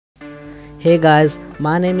Hey guys,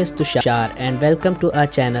 my name is Tushar and welcome to our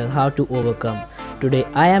channel How to Overcome. Today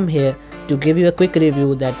I am here to give you a quick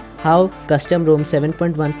review that how custom ROM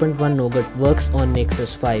 7.1.1 nougat works on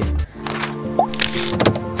Nexus 5.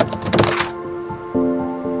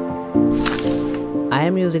 I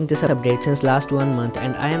am using this update since last 1 month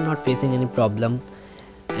and I am not facing any problem,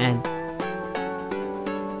 and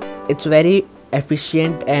it's very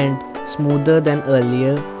efficient and smoother than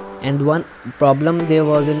earlier. And one problem there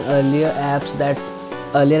was in earlier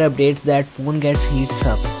updates that phone gets heats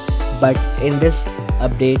up, but in this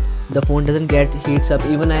update the phone doesn't get heats up.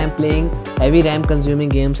 Even I am playing heavy RAM consuming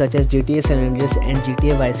games such as GTA San Andreas and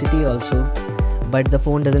GTA Vice City also, but the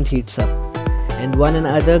phone doesn't heats up. And one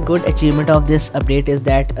another good achievement of this update is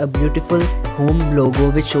that a beautiful home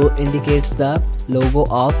logo which indicates the logo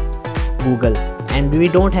of Google, and we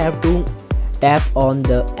don't have to tap on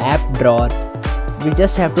the app drawer. We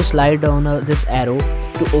just have to slide down this arrow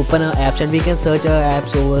to open our apps, and we can search our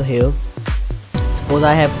apps over here. Suppose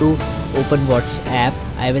I have to open WhatsApp,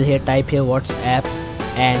 I will type here WhatsApp,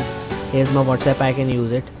 and here's my WhatsApp. I can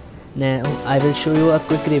use it. Now I will show you a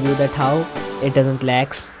quick review that how it doesn't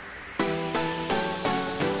lags.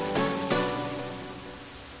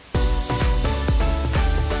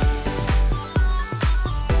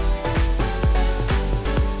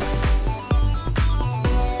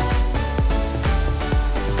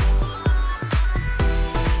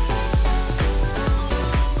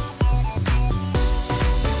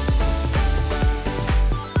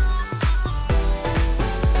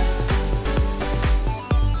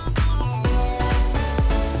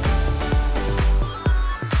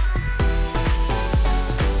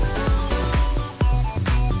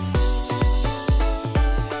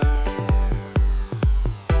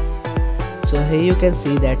 So here you can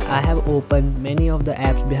see that I have opened many of the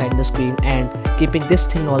apps behind the screen, and keeping this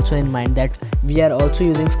thing also in mind that we are also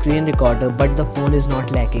using screen recorder but the phone is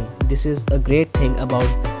not lagging. This is a great thing about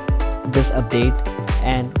this update.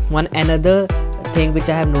 And one another thing which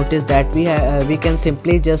I have noticed that we can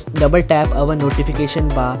simply just double tap our notification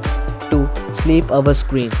bar to sleep our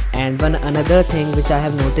screen. And one another thing which I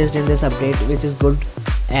have noticed in this update which is good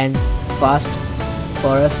and fast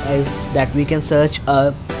for us is that we can search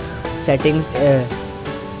settings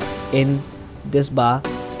in this bar.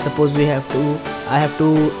 Suppose I have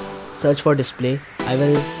to search for display. I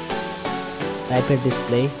will type a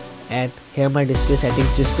display, and here my display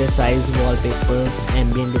settings: display size, wallpaper,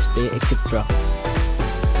 ambient display, etc.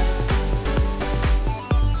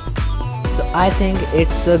 So I think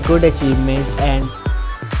it's a good achievement, and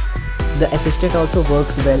the assistant also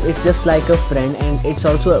works well. It's just like a friend, and it's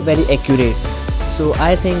also very accurate. So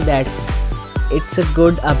I think that it's a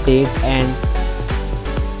good update, and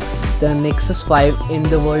the Nexus 5 in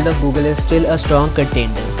the world of Google is still a strong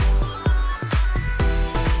contender.